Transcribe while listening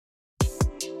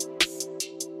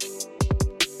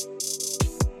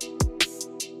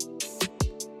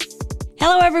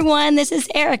Hello, everyone. This is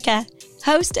Erica,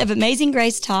 host of Amazing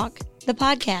Grace Talk, the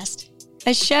podcast,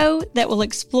 a show that will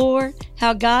explore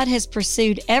how God has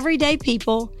pursued everyday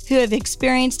people who have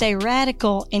experienced a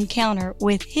radical encounter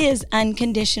with His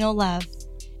unconditional love.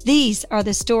 These are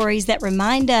the stories that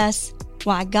remind us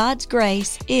why God's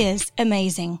grace is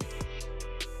amazing.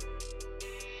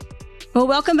 Well,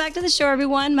 welcome back to the show,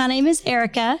 everyone. My name is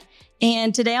Erica,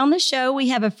 and today on the show, we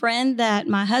have a friend that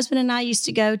my husband and I used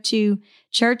to go to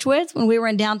church with when we were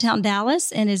in downtown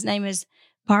Dallas, and his name is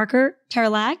Parker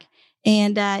Terlack.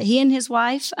 And he and his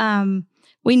wife,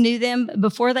 we knew them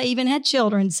before they even had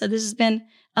children. So this has been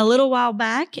a little while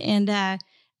back. And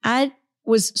I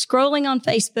was scrolling on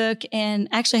Facebook and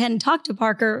actually hadn't talked to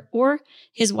Parker or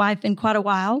his wife in quite a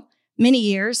while, many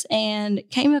years, and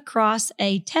came across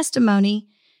a testimony,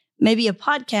 maybe a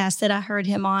podcast that I heard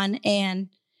him on, and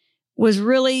was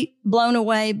really blown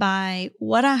away by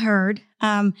what I heard.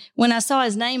 When I saw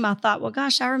his name, I thought, well,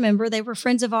 gosh, I remember they were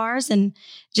friends of ours and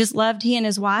just loved he and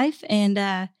his wife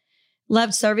and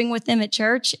loved serving with them at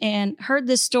church, and heard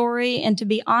this story. And to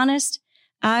be honest,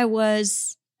 I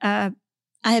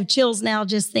have chills now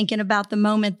just thinking about the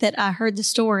moment that I heard the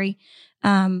story.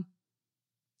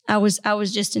 I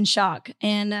was just in shock,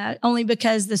 and only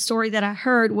because the story that I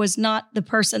heard was not the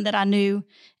person that I knew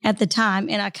at the time,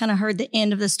 and I kind of heard the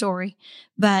end of the story.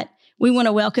 But we want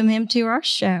to welcome him to our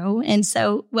show, and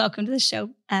so welcome to the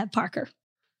show, Parker.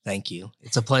 Thank you.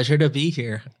 It's a pleasure to be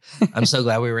here. I'm so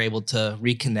glad we were able to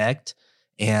reconnect,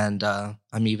 and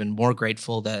I'm even more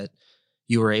grateful that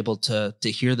you were able to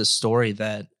hear the story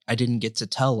that I didn't get to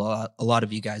tell a lot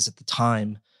of you guys at the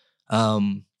time.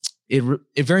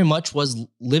 It very much was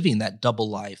living that double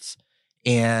life,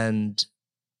 and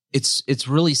it's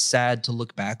really sad to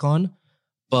look back on,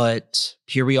 but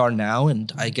here we are now, and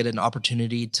I get an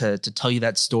opportunity to tell you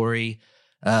that story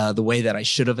the way that I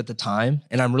should have at the time.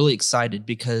 And I'm really excited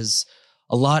because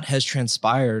a lot has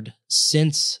transpired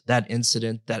since that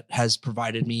incident that has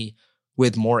provided me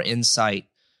with more insight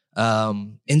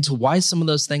into why some of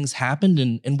those things happened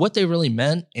and what they really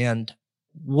meant, and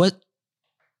what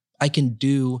I can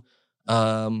do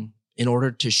in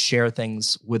order to share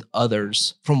things with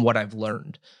others from what I've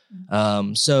learned.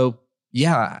 So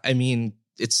yeah, I mean,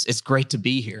 it's great to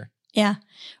be here. Yeah.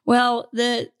 Well,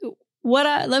 I'm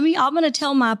going to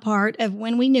tell my part of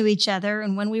when we knew each other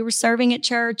and when we were serving at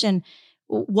church and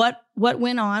what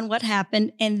went on, what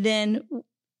happened, and then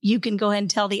you can go ahead and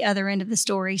tell the other end of the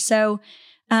story. So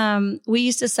we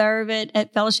used to serve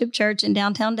at Fellowship Church in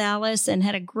downtown Dallas and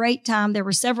had a great time. There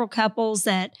were several couples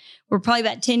that were probably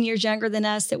about 10 years younger than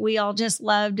us that we all just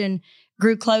loved and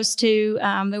grew close to.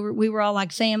 We were all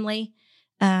like family.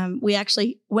 We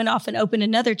actually went off and opened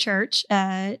another church,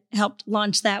 helped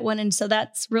launch that one. And so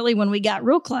that's really when we got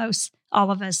real close,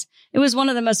 all of us. It was one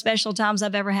of the most special times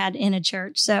I've ever had in a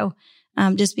church. So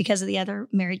just because of the other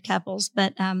married couples.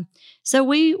 But so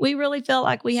we really felt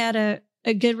like we had a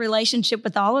good relationship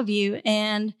with all of you.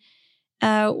 And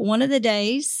one of the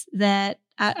days that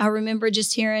I remember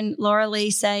just hearing Laura Lee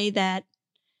say that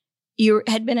you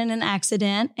had been in an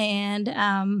accident, and,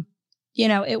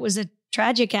 it was a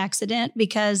tragic accident,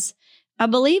 because I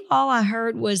believe all I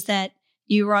heard was that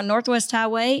you were on Northwest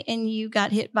Highway and you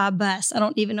got hit by a bus. I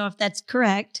don't even know if that's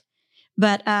correct,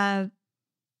 but, what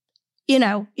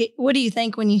do you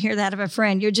think when you hear that of a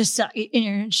friend? You're just,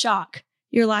 you're in shock.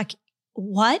 You're like,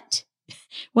 what?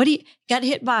 What do you got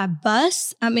hit by a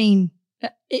bus? I mean,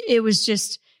 it was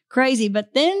just crazy.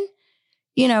 But then,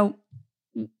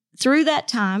 through that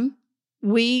time,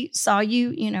 we saw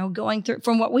you, going through,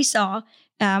 from what we saw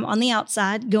on the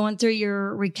outside, going through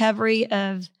your recovery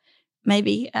of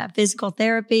maybe physical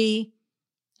therapy.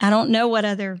 I don't know what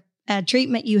other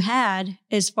treatment you had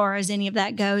as far as any of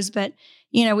that goes, but,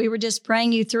 we were just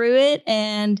praying you through it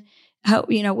and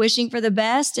wishing for the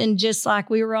best. And just like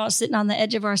we were all sitting on the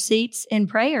edge of our seats in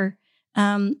prayer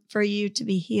for you to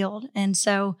be healed. And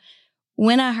so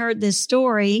when I heard this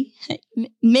story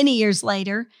many years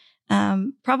later,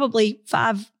 probably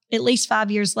at least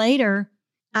 5 years later,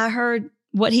 I heard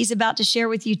what he's about to share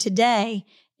with you today.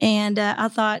 And I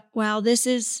thought, wow, this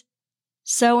is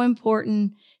so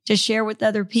important to share with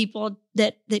other people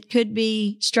that could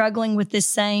be struggling with this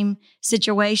same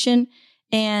situation.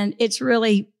 And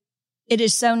it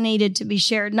is so needed to be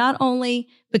shared, not only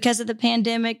because of the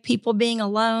pandemic, people being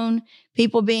alone,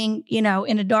 people being, in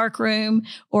a dark room,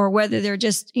 or whether they're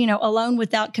just, alone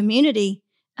without community.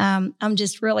 I'm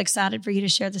just real excited for you to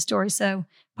share the story. So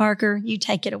Parker, you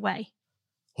take it away.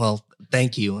 Well,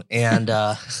 thank you. And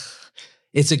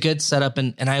it's a good setup.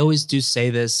 And I always do say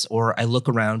this, or I look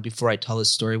around before I tell this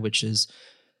story, which is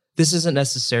this isn't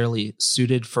necessarily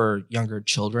suited for younger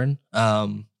children.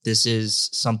 This is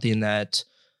something that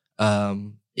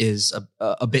is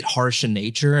a bit harsh in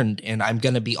nature. And I'm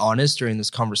going to be honest during this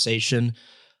conversation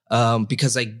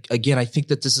because I think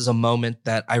that this is a moment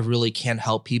that I really can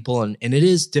help people. And it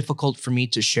is difficult for me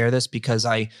to share this because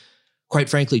I, quite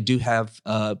frankly, do have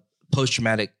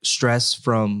post-traumatic stress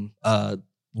from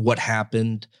what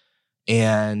happened.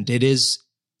 And it is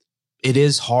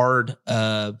hard.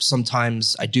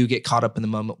 Sometimes I do get caught up in the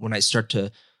moment when I start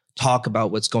to talk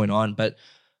about what's going on. But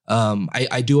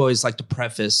I do always like to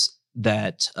preface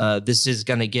that this is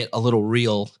going to get a little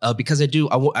real because I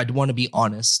want to be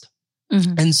honest.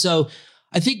 Mm-hmm. And so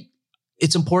I think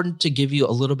it's important to give you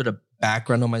a little bit of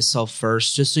background on myself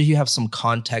first, just so you have some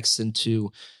context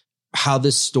into how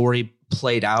this story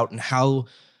played out and how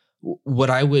what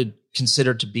I would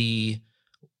consider to be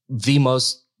the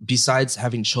most, besides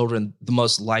having children, the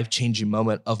most life-changing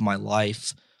moment of my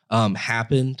life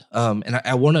happened. And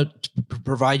I want to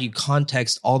provide you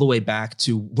context all the way back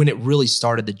to when it really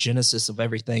started, the genesis of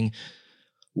everything,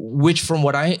 which from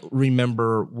what I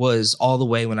remember was all the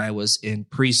way when I was in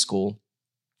preschool.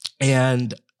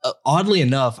 And oddly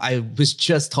enough, I was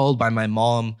just told by my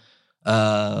mom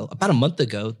about a month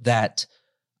ago that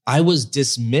I was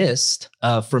dismissed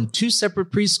from 2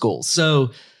 separate preschools.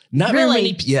 So not really?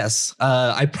 Very many. Yes.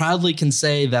 I proudly can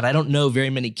say that I don't know very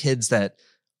many kids that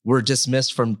were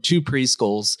dismissed from 2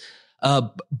 preschools.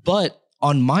 But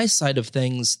on my side of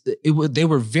things, they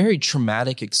were very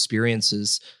traumatic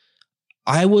experiences.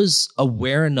 I was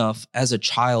aware enough as a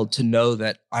child to know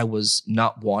that I was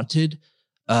not wanted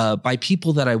by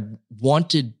people that I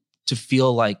wanted to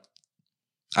feel like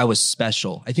I was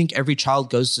special. I think every child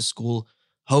goes to school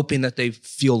hoping that they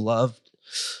feel loved.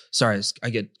 Sorry, I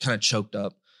get kind of choked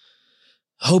up.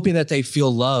 Hoping that they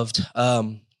feel loved.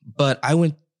 But I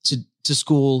went to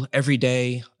school every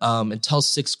day until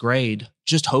 6th grade,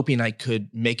 just hoping I could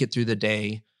make it through the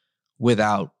day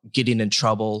without getting in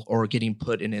trouble or getting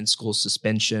put in school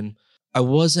suspension. I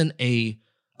wasn't a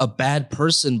bad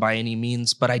person by any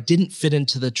means, but I didn't fit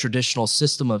into the traditional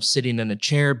system of sitting in a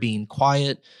chair, being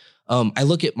quiet. I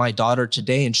look at my daughter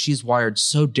today and she's wired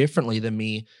so differently than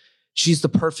me. She's the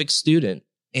perfect student.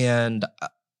 And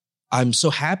I'm so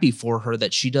happy for her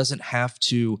that she doesn't have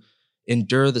to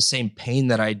endure the same pain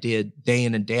that I did day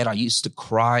in and day out. I used to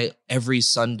cry every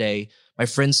Sunday. My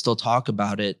friends still talk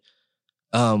about it.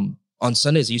 On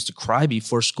Sundays, I used to cry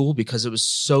before school because it was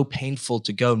so painful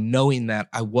to go knowing that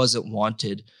I wasn't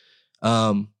wanted.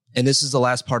 And this is the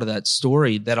last part of that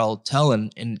story that I'll tell,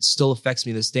 and it still affects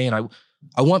me this day. And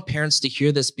I want parents to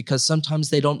hear this because sometimes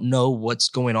they don't know what's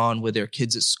going on with their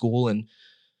kids at school, and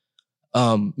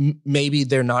maybe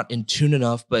they're not in tune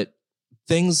enough. But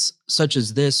things such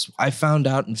as this, I found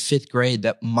out in 5th grade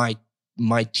that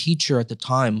my teacher at the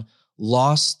time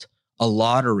lost a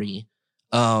lottery.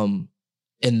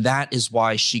 And that is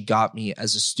why she got me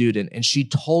as a student. And she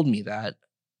told me that.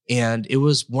 And it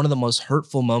was one of the most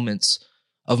hurtful moments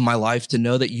of my life to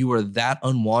know that you were that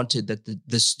unwanted, that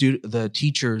the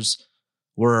teachers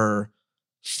were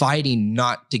fighting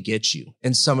not to get you.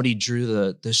 And somebody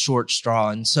drew the short straw.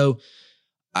 And so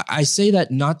I say that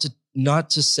not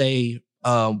to say,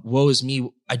 woe is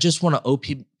me. I just want to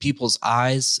open people's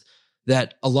eyes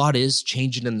that a lot is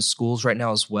changing in the schools right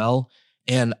now as well.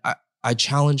 And I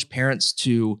challenge parents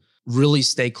to really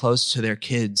stay close to their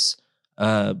kids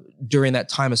during that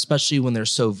time, especially when they're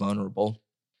so vulnerable.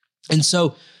 And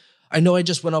so I know I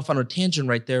just went off on a tangent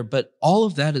right there, but all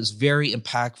of that is very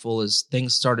impactful as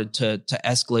things started to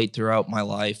escalate throughout my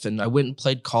life. And I went and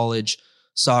played college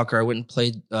soccer. I went and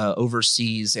played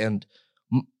overseas, and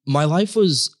my life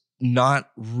was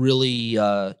not really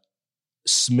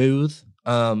smooth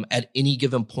at any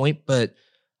given point, but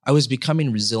I was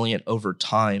becoming resilient over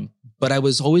time. But I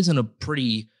was always in a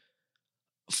pretty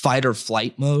fight or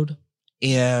flight mode.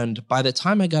 And by the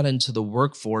time I got into the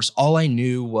workforce, all I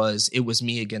knew was it was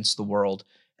me against the world.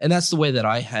 And that's the way that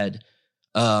I had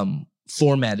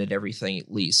formatted everything,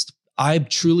 at least. I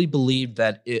truly believed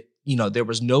that there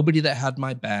was nobody that had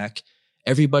my back.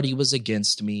 Everybody was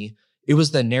against me. It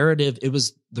was the narrative. It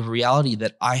was the reality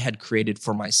that I had created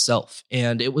for myself.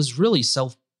 And it was really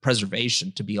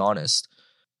self-preservation, to be honest.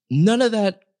 None of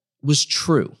that was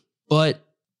true. But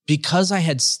because I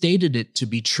had stated it to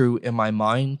be true in my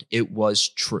mind, it was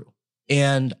true.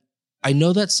 And I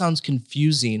know that sounds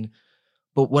confusing,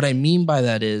 but what I mean by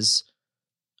that is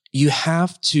you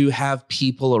have to have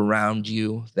people around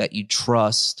you that you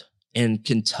trust and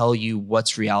can tell you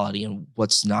what's reality and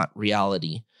what's not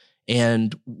reality.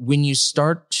 And when you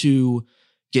start to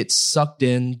get sucked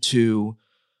into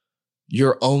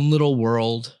your own little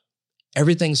world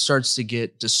everything starts to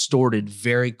get distorted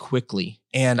very quickly.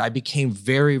 And I became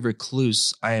very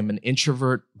recluse. I am an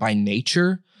introvert by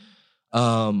nature.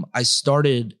 I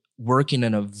started working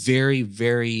in a very,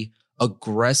 very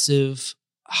aggressive,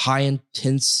 high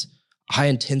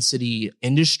intensity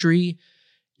industry.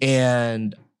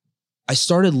 And I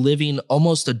started living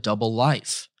almost a double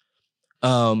life.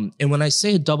 And when I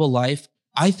say a double life,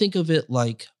 I think of it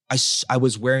like I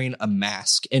was wearing a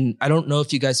mask. And I don't know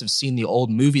if you guys have seen the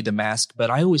old movie, The Mask, but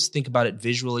I always think about it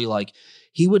visually like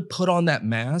he would put on that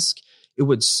mask, it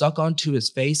would suck onto his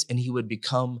face, and he would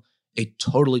become a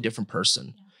totally different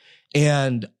person.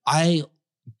 And I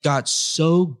got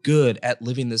so good at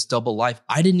living this double life,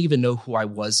 I didn't even know who I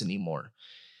was anymore.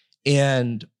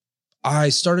 And I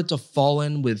started to fall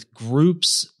in with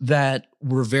groups that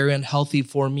were very unhealthy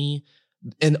for me.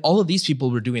 And all of these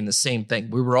people were doing the same thing.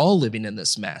 We were all living in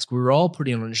this mask. We were all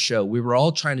putting on a show. We were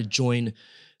all trying to join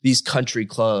these country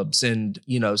clubs and,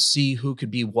 see who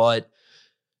could be what.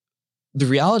 The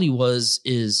reality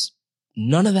is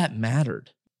none of that mattered.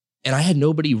 And I had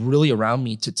nobody really around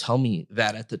me to tell me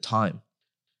that at the time.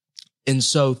 And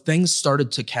so things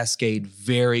started to cascade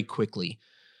very quickly.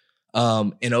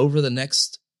 And over the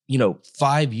next,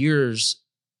 5 years,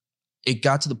 it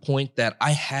got to the point that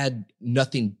I had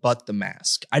nothing but the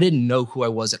mask. I didn't know who I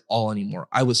was at all anymore.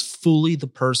 I was fully the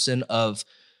person of,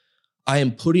 I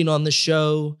am putting on the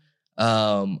show.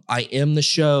 I am the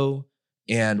show,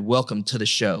 and welcome to the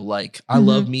show. Like, I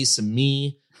love me some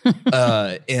me.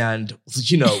 And,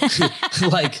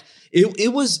 like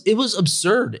it was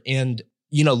absurd. And,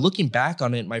 looking back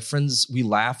on it, my friends, we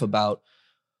laugh about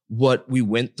what we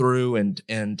went through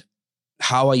and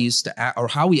how I used to act, or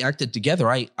how we acted together.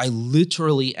 I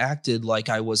literally acted like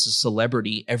I was a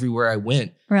celebrity everywhere I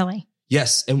went. Really?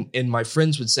 Yes. And my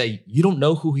friends would say, "You don't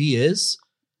know who he is?"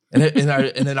 And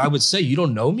then I would say, "You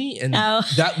don't know me?" And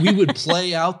that we would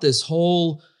play out this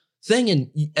whole thing. And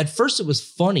at first it was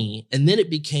funny, and then it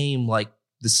became like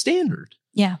the standard.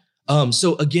 Yeah.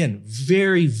 So again,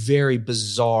 very, very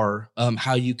bizarre,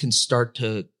 how you can start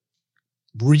to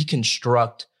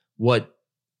reconstruct what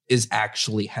is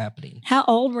actually happening. How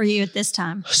old were you at this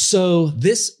time? So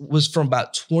this was from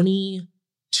about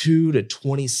 22 to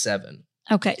 27.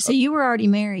 Okay. So you were already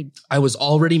married. I was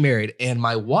already married, and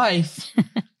my wife,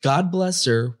 God bless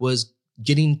her, was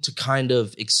getting to kind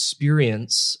of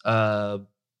experience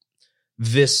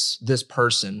this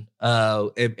person.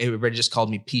 Everybody just called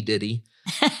me P. Diddy.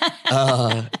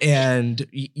 And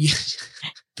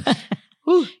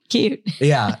cute.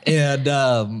 Yeah. And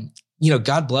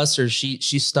God bless her.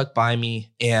 She stuck by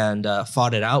me and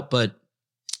fought it out. But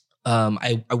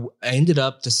I ended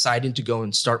up deciding to go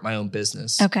and start my own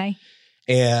business. Okay.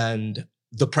 And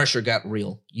the pressure got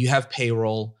real. You have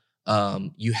payroll.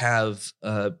 You have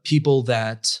people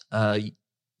that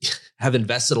have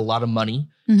invested a lot of money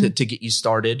to get you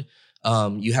started.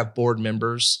 You have board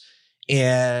members.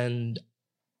 And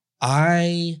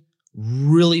I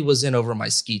really was in over my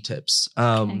ski tips.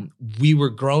 We were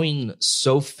growing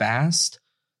so fast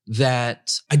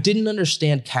that I didn't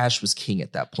understand cash was king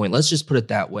at that point. Let's just put it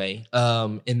that way.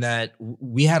 In that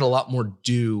we had a lot more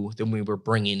due than we were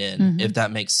bringing in, if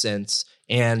that makes sense.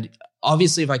 And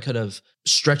obviously, if I could have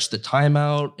stretched the time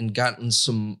out and gotten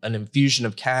an infusion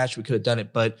of cash, we could have done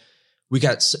it. But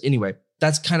anyway,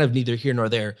 that's kind of neither here nor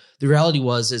there. The reality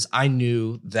is I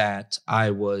knew that I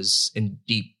was in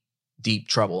deep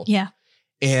trouble. Yeah.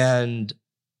 And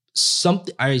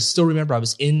I still remember I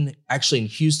was actually in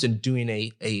Houston doing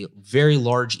a very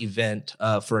large event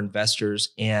for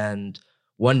investors. And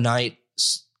one night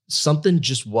something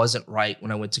just wasn't right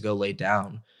when I went to go lay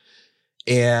down.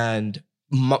 And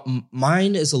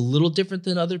mine is a little different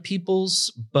than other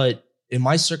people's, but in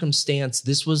my circumstance,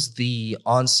 this was the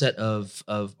onset of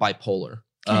bipolar.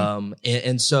 Okay.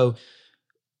 And so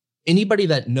anybody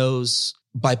that knows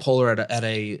bipolar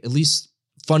at least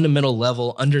fundamental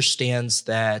level understands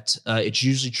that it's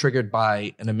usually triggered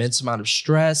by an immense amount of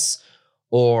stress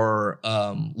or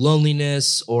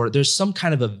loneliness, or there's some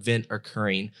kind of event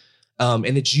occurring.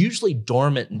 And it's usually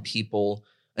dormant in people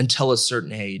until a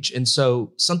certain age. And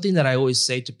so something that I always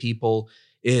say to people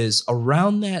is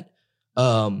around that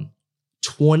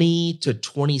 20 to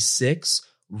 26,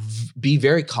 be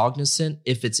very cognizant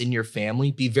if it's in your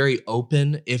family. Be very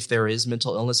open if there is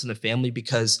mental illness in the family,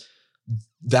 because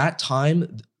that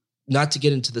time, not to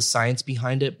get into the science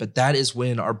behind it, but that is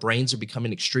when our brains are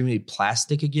becoming extremely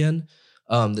plastic again.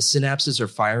 The synapses are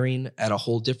firing at a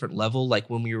whole different level, like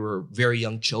when we were very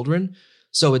young children.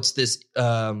 So it's this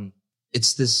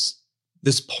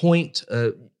point.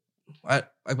 I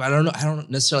don't know. I don't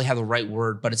necessarily have the right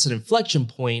word, but it's an inflection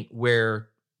point where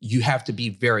you have to be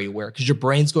very aware because your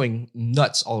brain's going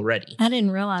nuts already. I didn't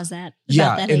realize that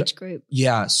about that age group.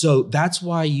 Yeah. So that's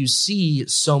why you see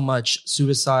so much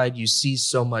suicide. You see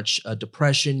so much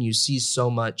depression. You see so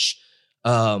much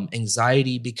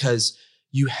anxiety because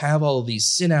you have all of these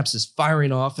synapses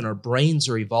firing off and our brains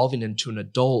are evolving into an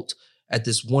adult at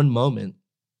this one moment.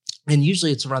 And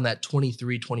usually it's around that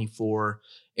 23, 24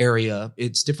 area.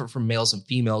 It's different from males and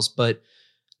females, but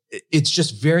it's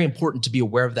just very important to be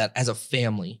aware of that as a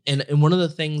family. And one of the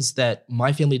things that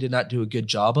my family did not do a good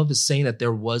job of is saying that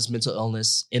there was mental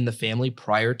illness in the family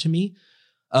prior to me.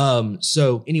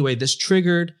 So anyway, this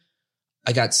triggered,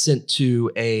 I got sent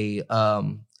to a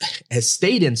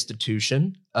state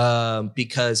institution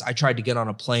because I tried to get on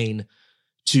a plane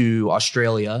to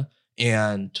Australia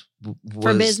and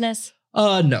for business?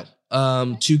 No.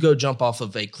 To go jump off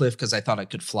of a cliff because I thought I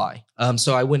could fly.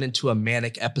 So I went into a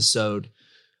manic episode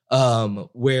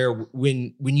where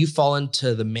when you fall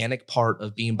into the manic part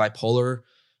of being bipolar,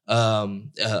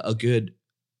 a good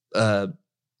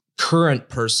current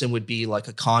person would be like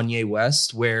a Kanye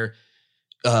West, where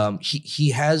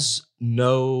he has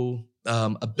no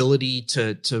ability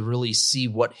to really see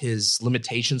what his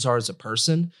limitations are as a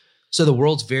person. So the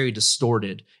world's very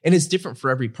distorted, and it's different for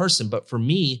every person. But for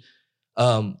me,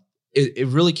 it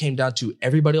really came down to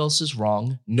everybody else is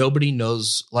wrong. Nobody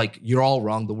knows, like, you're all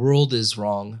wrong. The world is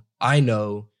wrong. I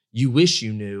know, you wish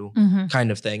you knew,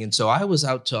 kind of thing. And so I was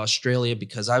out to Australia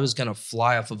because I was going to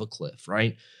fly off of a cliff,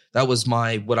 right? That was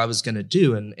what I was going to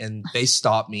do. And they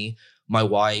stopped me, my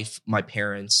wife, my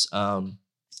parents.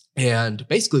 And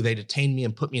basically they detained me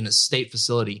and put me in a state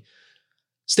facility.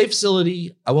 State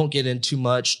facility, I won't get into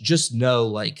much. Just know,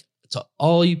 like, to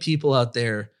all you people out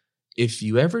there, if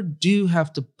you ever do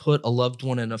have to put a loved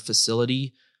one in a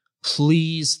facility,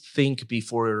 please think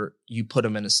before you put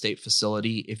them in a state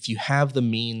facility. If you have the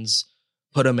means,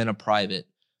 put them in a private.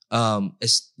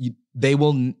 They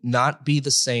will not be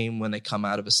the same when they come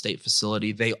out of a state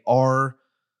facility. They are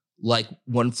like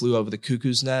One Flew Over the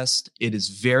Cuckoo's Nest. It is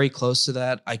very close to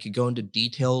that. I could go into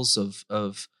details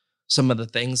of some of the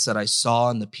things that I saw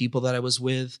and the people that I was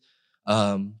with.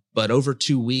 But over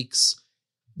 2 weeks,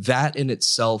 that in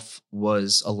itself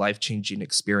was a life-changing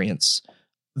experience.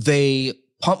 They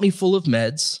pump me full of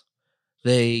meds.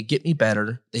 They get me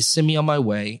better. They send me on my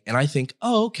way. And I think,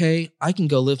 oh, okay, I can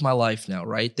go live my life now,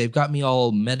 right? They've got me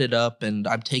all medded up and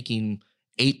I'm taking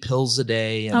 8 pills a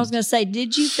day. And I was going to say,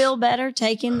 did you feel better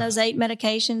taking those 8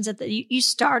 medications? You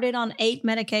started on 8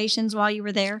 medications while you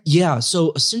were there? Yeah.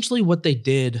 So essentially what they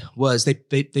did was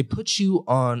they put you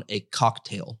on a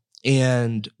cocktail.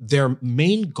 And their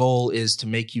main goal is to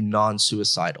make you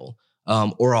non-suicidal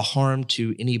or a harm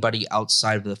to anybody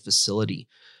outside of the facility.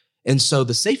 And so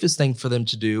the safest thing for them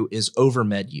to do is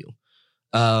over-med you.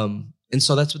 And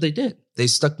so that's what they did. They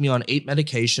stuck me on 8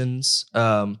 medications.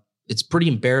 It's pretty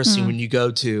embarrassing when you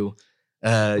go to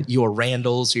your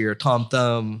Randall's or your Tom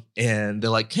Thumb and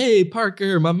they're like, hey,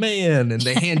 Parker, my man. And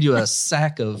they hand you a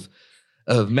sack of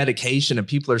medication and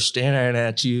people are staring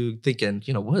at you thinking,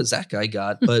 what has that guy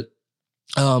got? But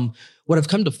what I've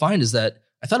come to find is that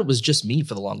I thought it was just me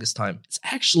for the longest time. It's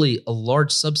actually a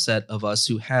large subset of us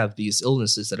who have these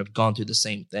illnesses that have gone through the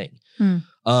same thing.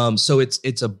 So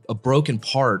it's a broken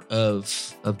part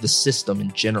of the system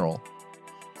in general.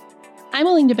 I'm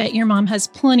willing to bet your mom has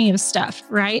plenty of stuff,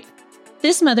 right?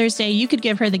 This Mother's Day, you could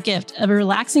give her the gift of a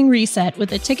relaxing reset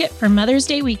with a ticket for Mother's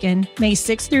Day weekend, May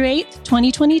 6th through 8th,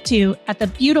 2022, at the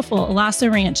beautiful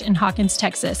Alasa Ranch in Hawkins,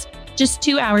 Texas, just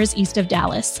 2 hours east of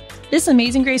Dallas. This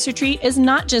Amazing Grace retreat is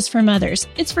not just for mothers.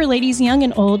 It's for ladies young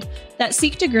and old that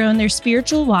seek to grow in their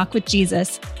spiritual walk with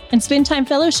Jesus and spend time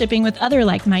fellowshipping with other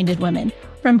like-minded women.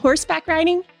 From horseback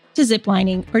riding to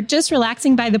ziplining or just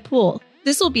relaxing by the pool,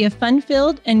 this will be a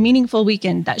fun-filled and meaningful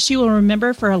weekend that she will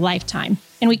remember for a lifetime.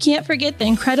 And we can't forget the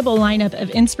incredible lineup of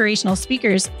inspirational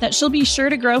speakers that she'll be sure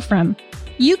to grow from.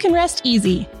 You can rest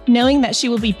easy, knowing that she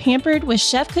will be pampered with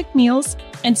chef-cooked meals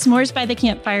and s'mores by the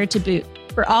campfire to boot.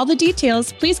 For all the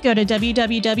details, please go to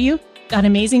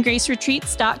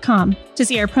www.amazinggraceretreats.com to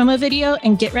see our promo video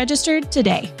and get registered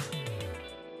today.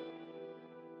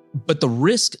 But the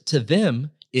risk to them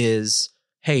is,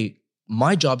 hey,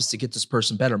 my job is to get this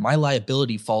person better. My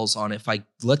liability falls on if I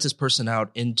let this person out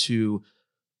into,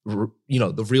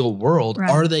 the real world, right.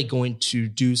 Are they going to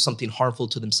do something harmful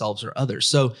to themselves or others?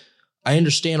 So I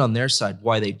understand on their side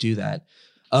why they do that.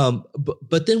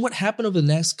 But then what happened over the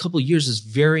next couple of years is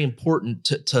very important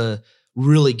to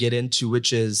really get into,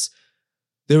 which is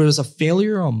there was a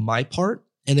failure on my part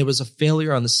and there was a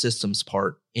failure on the system's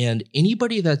part. And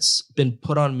anybody that's been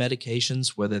put on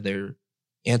medications, whether they're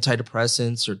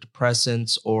antidepressants or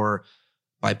depressants or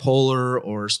bipolar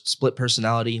or split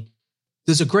personality,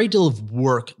 there's a great deal of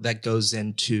work that goes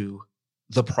into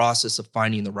the process of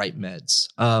finding the right meds.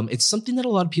 It's something that a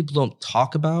lot of people don't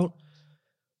talk about,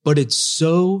 but it's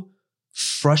so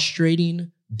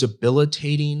frustrating,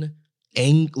 debilitating,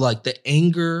 like the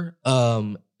anger,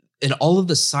 and all of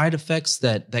the side effects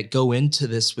that go into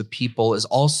this with people is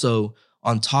also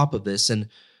on top of this. And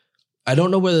I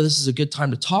don't know whether this is a good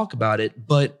time to talk about it,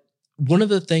 but one of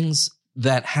the things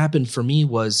that happened for me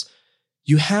was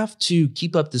you have to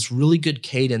keep up this really good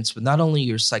cadence with not only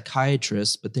your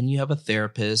psychiatrist, but then you have a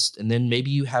therapist, and then maybe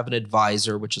you have an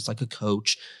advisor, which is like a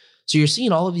coach. So you're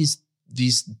seeing all of these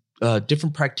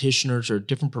different practitioners or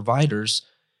different providers.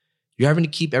 You're having to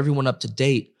keep everyone up to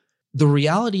date. The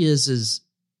reality is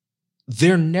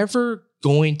they're never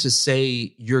going to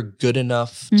say you're good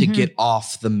enough to get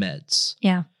off the meds.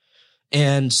 Yeah.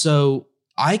 And so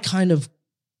I kind of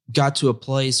got to a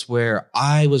place where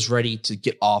I was ready to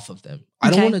get off of them. I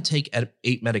don't want to take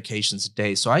 8 medications a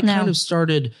day. So I kind of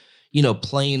started,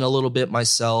 playing a little bit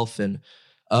myself, and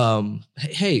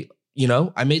hey,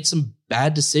 I made some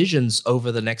bad decisions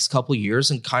over the next couple of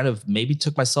years and kind of maybe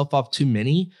took myself off too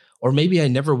many, or maybe I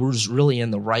never was really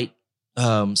in the right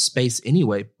space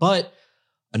anyway. But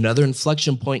another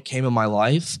inflection point came in my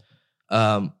life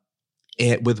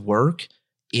with work,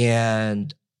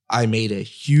 and I made a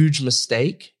huge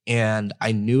mistake, and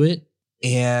I knew it.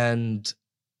 And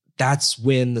that's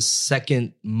when the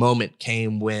second moment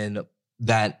came, when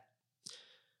that,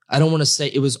 I don't want to say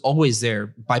it was always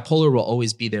there. Bipolar will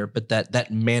always be there, but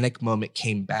that manic moment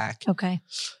came back. Okay.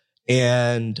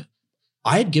 And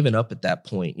I had given up at that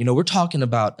point. We're talking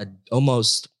about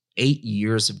almost 8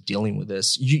 years of dealing with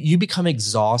this. You become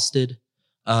exhausted.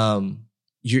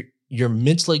 You're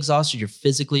mentally exhausted. You're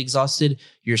physically exhausted.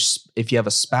 If you have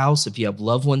a spouse, if you have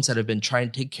loved ones that have been trying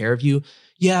to take care of you,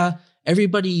 yeah,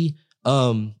 everybody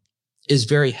is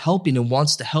very helping and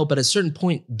wants to help. But at a certain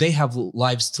point, they have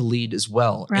lives to lead as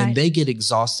well. Right. And they get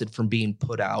exhausted from being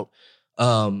put out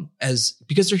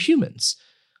because they're humans.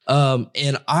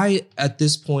 And I, at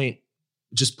this point,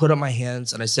 just put up my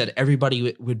hands and I said,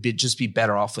 everybody would just be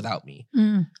better off without me.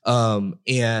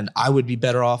 And I would be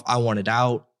better off. I wanted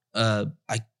out.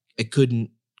 I couldn't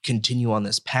continue on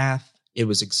this path. It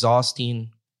was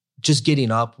exhausting. Just getting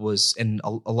up was, and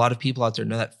a lot of people out there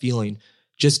know that feeling,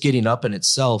 just getting up in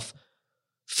itself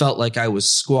felt like I was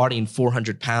squatting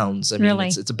 400 pounds. I mean, really?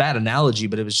 It's a bad analogy,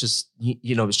 but it was just,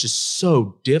 it was just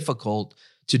so difficult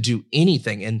to do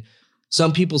anything. And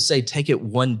some people say, take it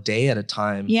one day at a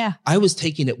time. Yeah. I was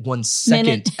taking it 1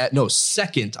 second.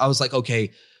 Second. I was like,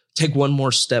 okay, take one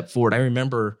more step forward. I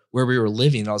remember where we were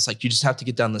living. I was like, you just have to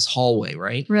get down this hallway,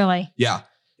 right? Really? Yeah.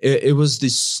 It was the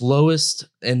slowest.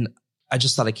 And I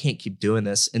just thought, I can't keep doing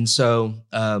this. And so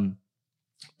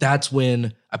that's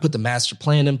when I put the master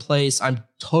plan in place. I'm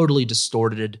totally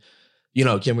distorted.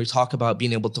 Again, we talk about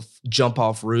being able to jump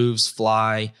off roofs,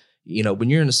 fly. When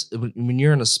you're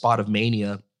in a spot of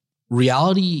mania,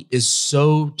 reality is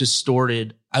so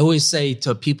distorted. I always say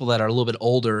to people that are a little bit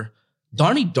older,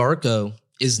 Donnie Darko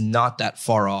is not that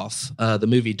far off. The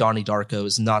movie Donnie Darko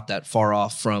is not that far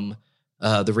off from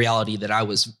the reality that I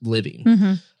was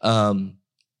living.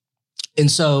 And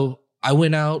so I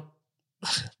went out,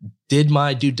 did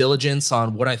my due diligence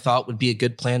on what I thought would be a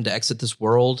good plan to exit this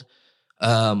world.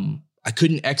 I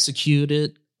couldn't execute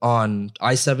it on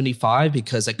I-75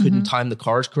 because I couldn't time the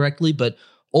cars correctly. But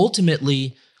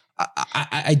ultimately,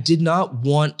 I did not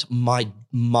want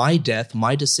my death,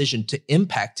 my decision to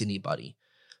impact anybody.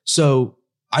 So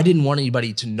I didn't want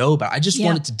anybody to know about it. I just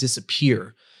wanted to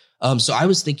disappear. So I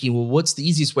was thinking, well, what's the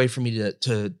easiest way for me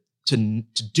to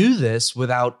do this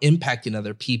without impacting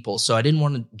other people? So I didn't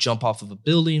want to jump off of a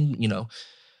building,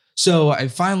 So I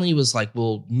finally was like,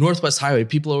 well, Northwest Highway,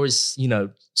 people are always,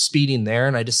 speeding there.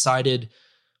 And I decided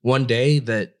one day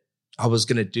that I was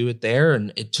going to do it there.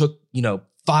 And it took,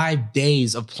 5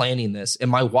 days of planning this.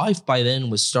 And my wife by then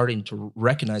was starting to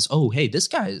recognize, oh, hey, this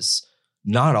guy's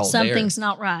not all there. Something's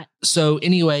not right. So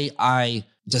anyway, I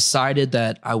decided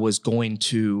that I was going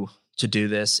to do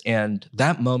this. And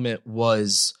that moment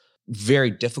was very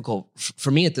difficult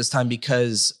for me at this time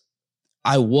because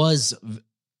I was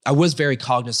very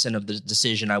cognizant of the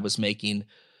decision I was making.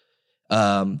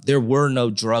 There were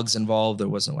no drugs involved. There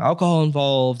was no alcohol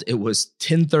involved. It was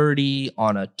 10:30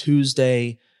 on a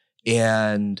Tuesday.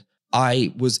 And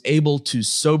I was able to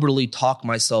soberly talk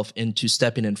myself into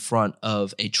stepping in front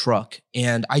of a truck.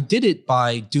 And I did it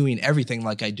by doing everything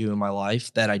like I do in my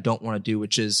life that I don't want to do,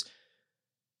 which is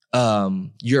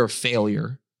you're a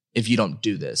failure if you don't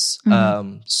do this.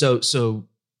 So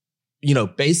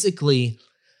basically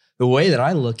the way that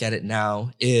I look at it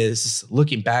now is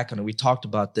looking back on it. We talked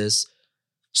about this.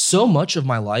 So much of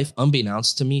my life,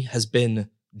 unbeknownst to me, has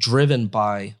been driven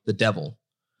by the devil.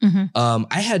 I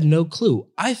had no clue.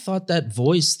 I thought that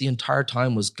voice the entire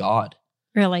time was God.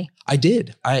 Really? I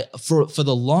did. For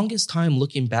the longest time,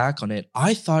 looking back on it,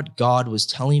 I thought God was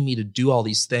telling me to do all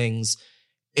these things,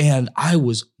 and I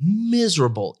was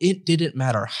miserable. It didn't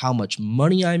matter how much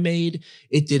money I made.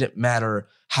 It didn't matter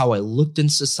how I looked in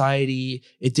society.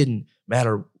 It didn't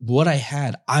matter what I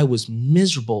had. I was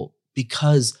miserable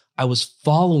because I was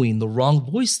following the wrong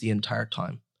voice the entire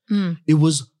time. It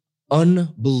was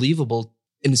unbelievable,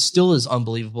 and it still is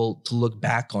unbelievable to look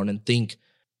back on and think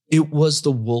it was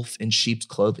the wolf in sheep's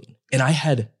clothing. And I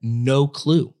had no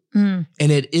clue. And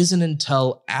it isn't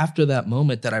until after that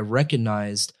moment that I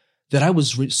recognized that I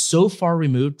was so far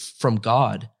removed from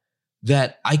God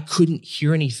that I couldn't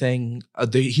hear anything.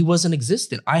 He wasn't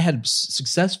existent. I had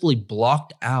successfully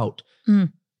blocked out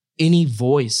any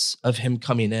voice of him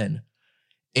coming in.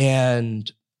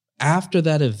 And after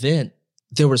that event,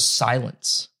 there was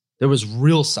silence. There was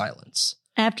real silence.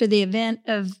 After the event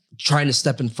of trying to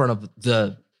step in front of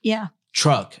the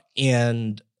truck,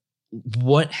 and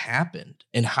what happened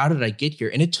and how did I get here?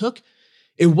 And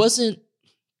it wasn't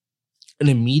an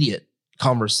immediate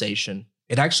conversation.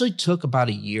 It actually took about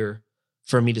a year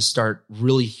for me to start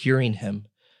really hearing him.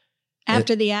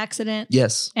 After the accident?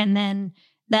 Yes. And then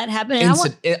that happened.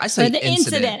 I say the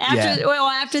incident.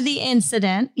 After the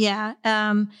incident. Yeah.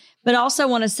 But also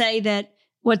want to say that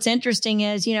what's interesting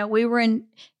is, we were in,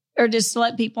 or just to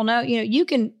let people know,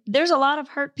 there's a lot of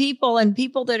hurt people and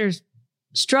people that are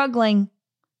struggling.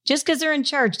 Just because they're in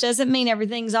church doesn't mean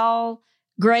everything's all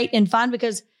great and fine,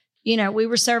 because, we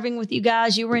were serving with you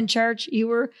guys. You were in church. You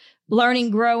were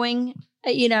learning, growing,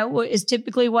 is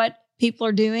typically what people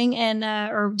are doing, and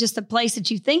or just the place that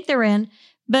you think they're in.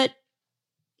 But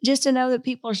just to know that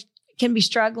people can be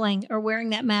struggling or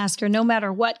wearing that mask, or no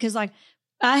matter what, because I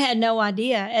had no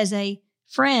idea as a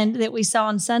friend that we saw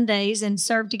on Sundays and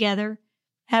served together,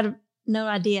 had no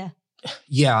idea.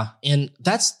 Yeah. And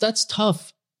that's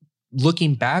tough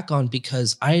looking back on,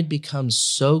 because I had become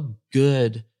so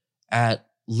good at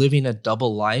living a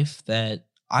double life that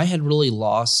I had really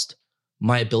lost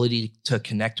my ability to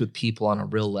connect with people on a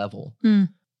real level.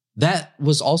 That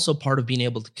was also part of being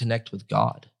able to connect with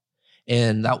God.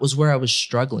 And that was where I was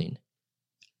struggling.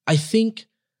 I think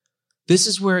this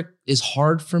is where it is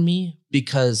hard for me,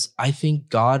 because I think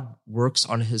God works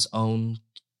on his own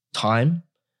time.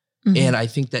 And I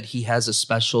think that he has a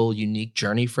special, unique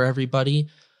journey for everybody.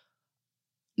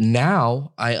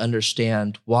 Now I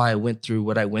understand why I went through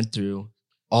what I went through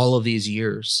all of these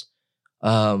years,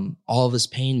 all of this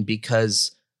pain,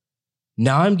 because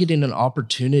now I'm getting an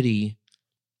opportunity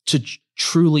to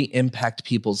truly impact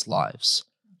people's lives.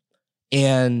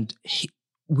 And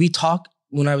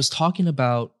when I was talking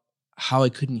about how I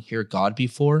couldn't hear God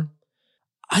before,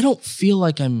 I don't feel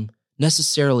like I'm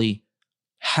necessarily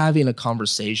having a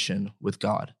conversation with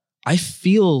God. I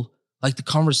feel like the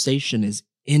conversation is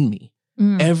in me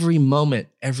every moment,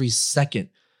 every second.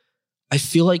 I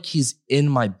feel like he's in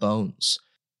my bones.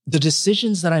 The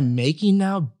decisions that I'm making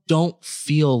now don't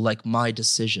feel like my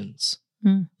decisions.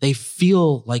 They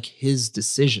feel like his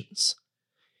decisions.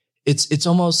 It's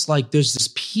almost like there's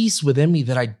this peace within me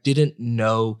that I didn't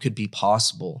know could be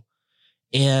possible.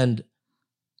 And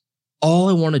all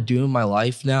I want to do in my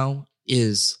life now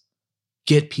is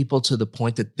get people to the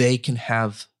point that they can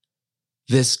have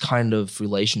this kind of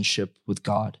relationship with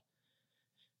God.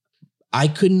 I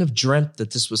couldn't have dreamt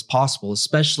that this was possible,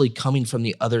 especially coming from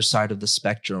the other side of the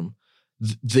spectrum,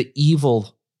 the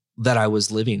evil that I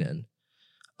was living in.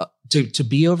 To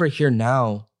be over here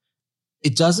now,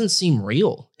 it doesn't seem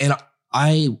real. And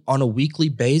I, on a weekly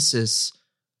basis,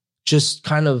 just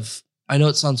kind of, I know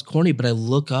it sounds corny, but I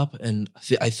look up and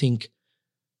I think,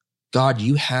 God,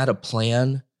 you had a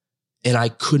plan, and I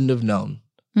couldn't have known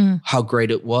how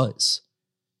great it was.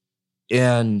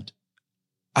 And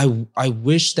I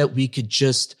wish that we could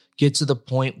just get to the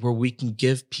point where we can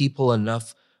give people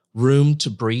enough room to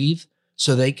breathe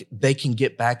so they can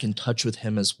get back in touch with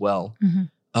him as well.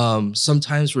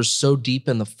 Sometimes we're so deep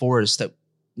in the forest that,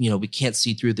 we can't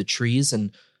see through the trees.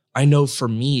 And I know for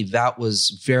me, that was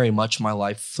very much my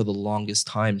life for the longest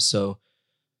time. So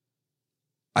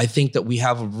I think that we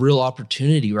have a real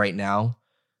opportunity right now,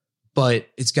 but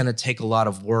it's going to take a lot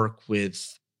of work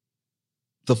with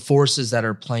the forces that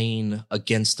are playing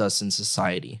against us in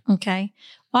society. Okay.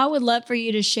 Well, I would love for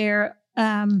you to share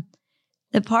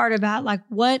the part about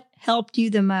what helped you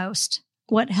the most.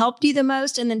 What helped you the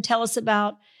most? And then tell us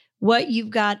about what you've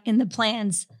got in the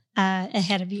plans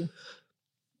ahead of you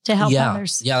to help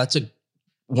others. Yeah, that's a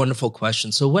wonderful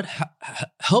question. So what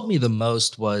helped me the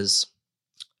most was,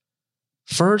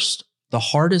 first, the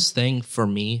hardest thing for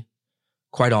me,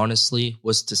 quite honestly,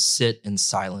 was to sit in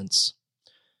silence.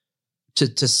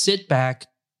 To sit back,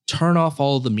 turn off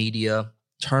all the media,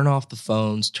 turn off the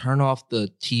phones, turn off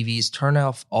the TVs, turn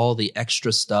off all the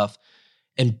extra stuff,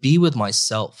 and be with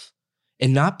myself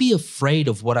and not be afraid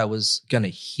of what I was going to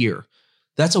hear.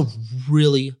 That's a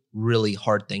really, really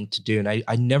hard thing to do. And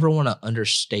I never want to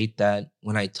understate that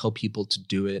when I tell people to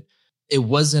do it. It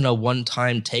wasn't a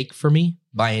one-time take for me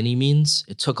by any means.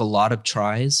 It took a lot of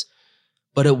tries,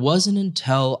 but it wasn't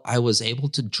until I was able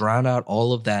to drown out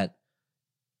all of that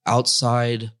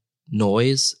outside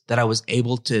noise that I was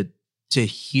able to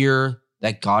hear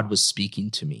that God was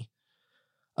speaking to me.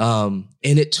 And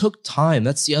it took time.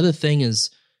 That's the other thing,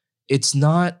 is it's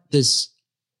not this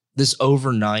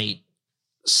overnight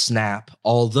snap,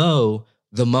 although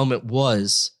the moment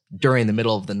was during the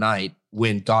middle of the night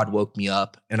when God woke me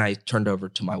up and I turned over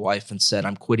to my wife and said,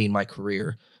 I'm quitting my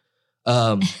career.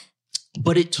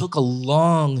 But it took a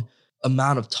long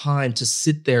amount of time to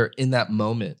sit there in that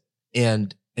moment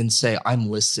and say, I'm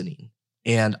listening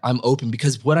and I'm open,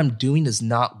 because what I'm doing is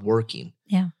not working.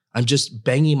 Yeah. I'm just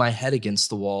banging my head against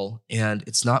the wall and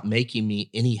it's not making me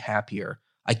any happier.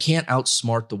 I can't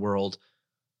outsmart the world.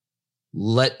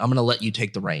 I'm going to let you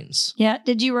take the reins. Yeah.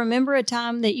 Did you remember a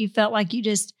time that you felt like you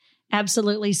just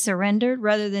absolutely surrendered,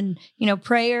 rather than,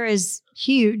 prayer is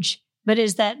huge, but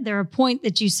is there a point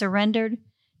that you surrendered?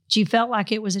 That you felt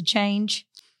like it was a change?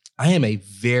 I am a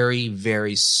very,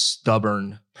 very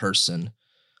stubborn person.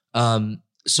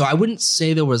 So I wouldn't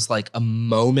say there was like a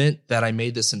moment that I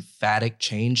made this emphatic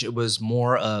change. It was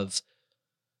more of,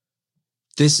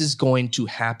 this is going to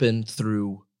happen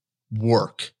through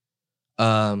work.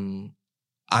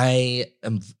 I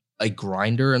am a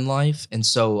grinder in life. And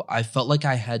so I felt like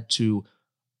I had to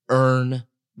earn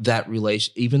that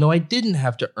relation. Even though I didn't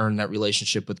have to earn that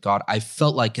relationship with God, I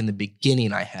felt like in the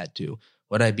beginning I had to.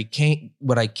 What I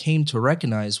came to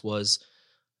recognize was,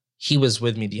 He was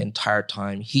with me the entire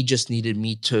time. He just needed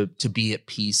me to be at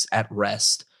peace, at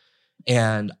rest.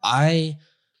 And I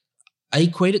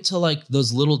equate it to like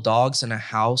those little dogs in a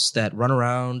house that run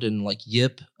around and like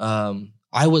yip.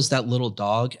 I was that little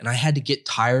dog, and I had to get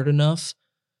tired enough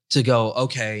to go,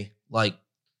 okay, like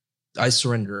I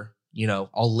surrender,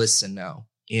 I'll listen now.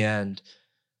 And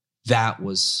that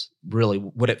was really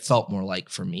what it felt more like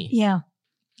for me. Yeah.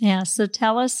 Yeah. So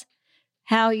tell us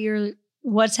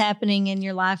what's happening in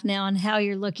your life now and how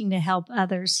you're looking to help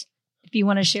others. If you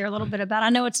want to share a little bit about, I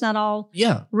know it's not all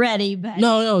ready, but.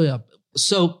 No. Yeah.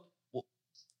 So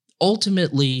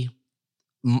ultimately,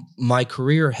 my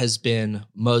career has been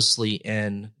mostly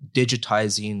in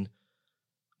digitizing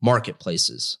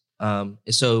marketplaces.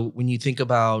 So when you think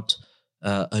about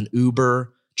an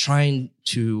Uber, trying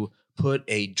to put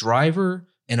a driver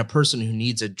and a person who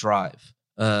needs a drive,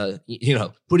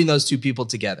 putting those two people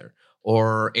together,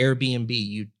 or Airbnb,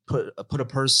 you put a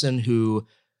person who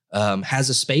has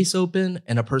a space open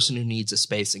and a person who needs a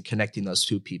space, and connecting those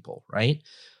two people, right?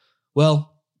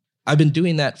 Well, I've been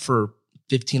doing that for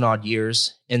 15 odd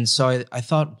years. And so I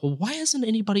thought, well, why hasn't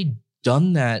anybody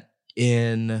done that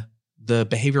in the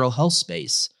behavioral health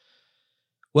space?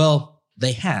 Well,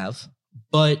 they have,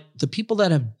 but the people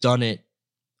that have done it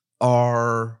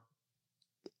are,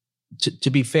 to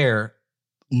be fair,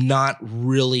 not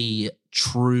really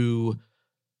true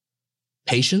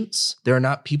patients. They're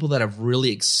not people that have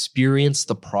really experienced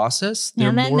the process.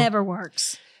 And that never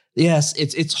works. Yes,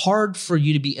 it's hard for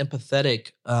you to be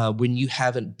empathetic when you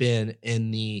haven't been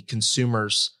in the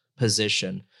consumer's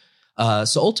position.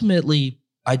 So ultimately,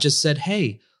 I just said,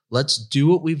 hey, let's do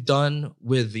what we've done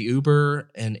with the Uber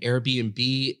and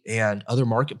Airbnb and other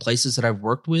marketplaces that I've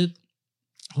worked with.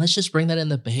 Let's just bring that in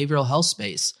the behavioral health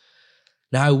space.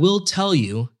 Now, I will tell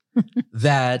you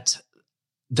that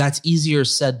that's easier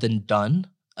said than done.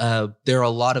 There are a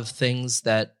lot of things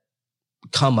that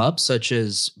come up, such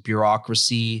as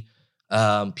bureaucracy,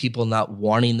 people not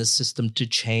wanting the system to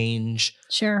change.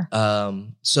 Sure.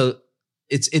 So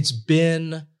it's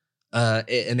been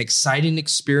an exciting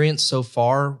experience so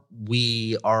far.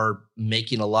 We are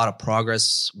making a lot of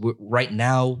progress. Right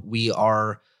now, we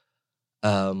are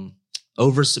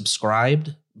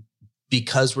oversubscribed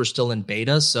because we're still in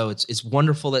beta. So it's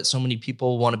wonderful that so many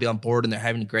people want to be on board and they're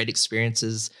having great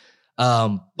experiences.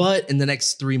 But in the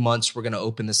next 3 months, we're going to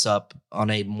open this up on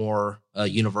a more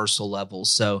universal level.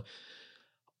 So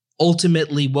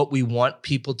ultimately, what we want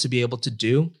people to be able to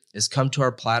do is come to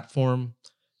our platform,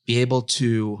 be able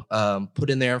to put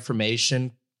in their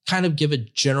information, kind of give a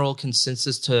general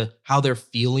consensus to how they're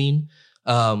feeling.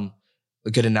 A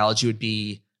good analogy would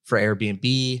be, for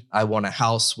Airbnb. I want a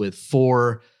house with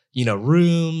 4,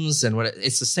 rooms. And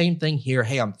it's the same thing here.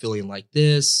 Hey, I'm feeling like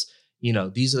this.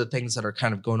 These are the things that are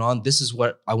kind of going on. This is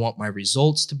what I want my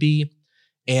results to be.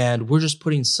 And we're just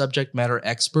putting subject matter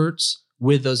experts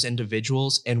with those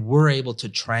individuals, and we're able to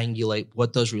triangulate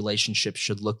what those relationships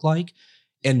should look like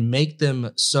and make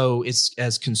them so it's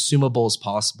as consumable as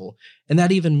possible. And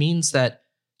that even means that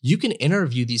you can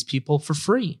interview these people for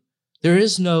free. There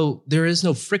is no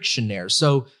friction there.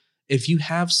 So if you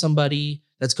have somebody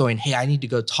that's going, hey, I need to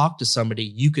go talk to somebody,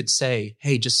 you could say,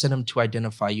 hey, just send them to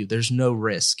Identify You. There's no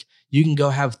risk. You can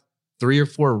go have 3 or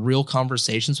 4 real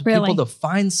conversations with people to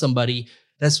find somebody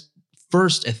that's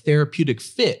first a therapeutic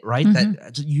fit, right? Mm-hmm.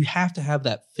 That you have to have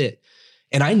that fit.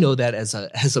 And I know that as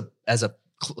a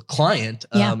client,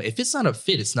 if it's not a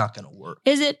fit, it's not going to work.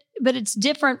 But it's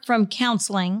different from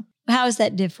counseling. How is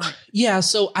that different? Yeah.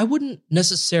 So I wouldn't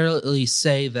necessarily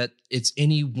say that it's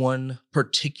any one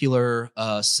particular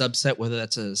subset, whether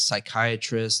that's a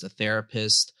psychiatrist, a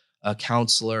therapist, a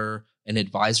counselor, an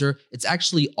advisor. It's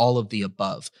actually all of the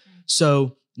above.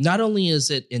 So not only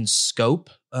is it in scope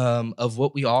of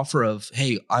what we offer of,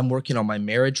 hey, I'm working on my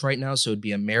marriage right now, so it'd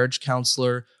be a marriage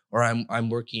counselor, or I'm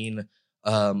working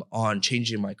on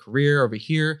changing my career over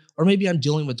here, or maybe I'm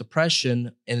dealing with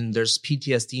depression and there's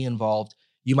PTSD involved.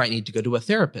 You might need to go to a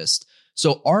therapist.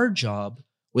 So our job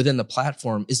within the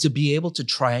platform is to be able to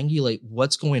triangulate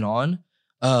what's going on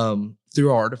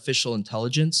through our artificial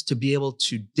intelligence to be able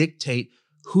to dictate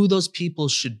who those people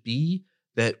should be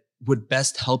that would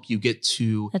best help you get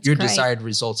to your desired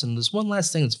results. And there's one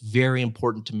last thing that's very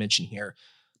important to mention here: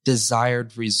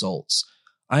 desired results.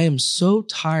 I am so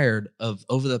tired of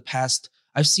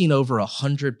I've seen over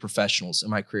 100 professionals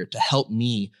in my career to help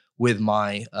me with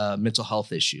my mental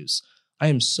health issues. I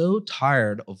am so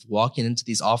tired of walking into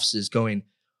these offices going,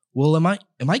 well, am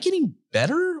I getting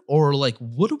better? Or like,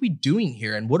 what are we doing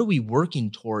here? And what are we working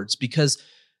towards? Because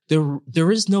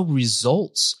there is no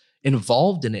results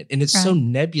involved in it. And it's so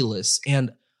nebulous.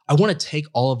 And I want to take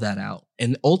all of that out.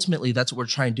 And ultimately, that's what we're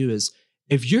trying to do is,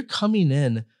 if you're coming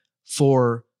in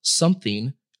for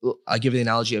something, I'll give you the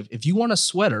analogy of, if you want a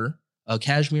sweater, a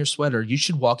cashmere sweater, you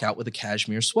should walk out with a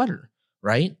cashmere sweater,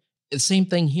 right? The same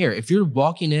thing here. If you're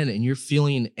walking in and you're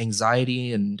feeling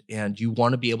anxiety and you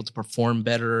want to be able to perform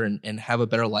better and have a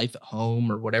better life at home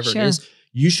or whatever it is,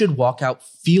 you should walk out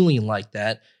feeling like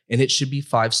that. And it should be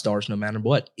 5 stars no matter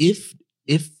what. If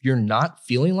you're not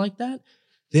feeling like that,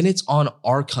 then it's on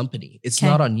our company. It's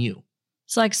not on you.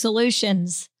 It's like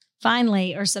solutions,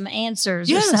 finally, or some answers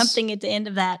or something at the end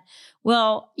of that.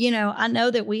 Well, I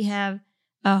know that we have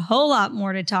a whole lot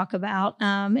more to talk about.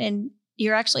 And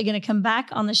you're actually going to come back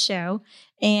on the show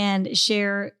and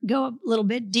go a little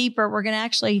bit deeper. We're going to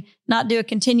actually not do a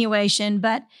continuation,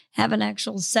 but have an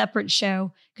actual separate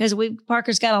show, because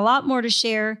Parker's got a lot more to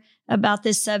share about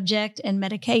this subject and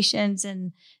medications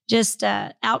and just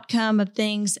outcome of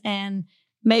things, and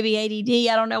maybe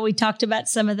ADD. I don't know. We talked about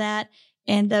some of that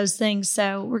and those things.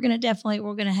 So we're going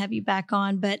to have you back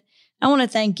on. But I want to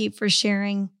thank you for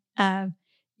sharing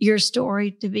your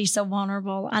story, to be so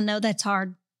vulnerable. I know that's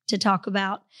hard to talk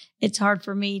about. It's hard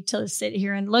for me to sit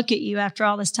here and look at you after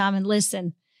all this time and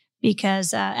listen,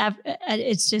 because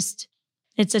it's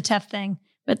a tough thing.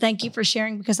 But thank you for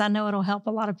sharing, because I know it'll help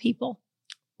a lot of people.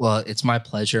 Well, it's my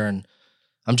pleasure. And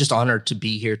I'm just honored to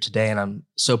be here today. And I'm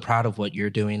so proud of what you're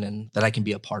doing and that I can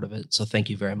be a part of it. So thank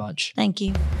you very much. Thank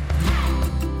you.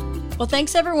 Well,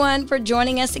 thanks everyone for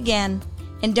joining us again.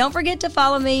 And don't forget to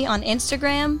follow me on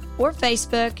Instagram or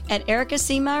Facebook at Erica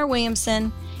C. Meyer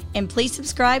Williamson. And please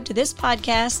subscribe to this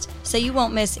podcast so you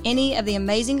won't miss any of the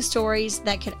amazing stories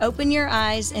that could open your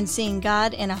eyes in seeing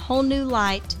God in a whole new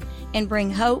light and bring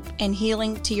hope and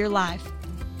healing to your life.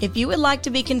 If you would like to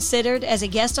be considered as a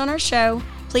guest on our show,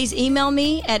 please email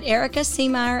me at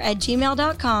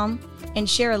ericacmeyer@gmail.com and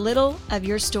share a little of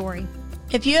your story.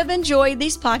 If you have enjoyed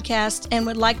these podcasts and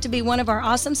would like to be one of our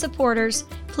awesome supporters,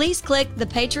 please click the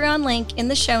Patreon link in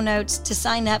the show notes to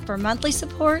sign up for monthly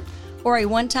support or a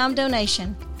one-time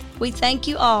donation. We thank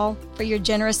you all for your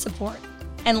generous support.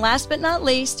 And last but not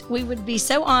least, we would be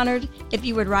so honored if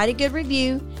you would write a good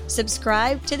review,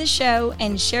 subscribe to the show,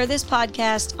 and share this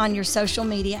podcast on your social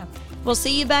media. We'll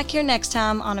see you back here next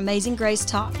time on Amazing Grace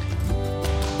Talk.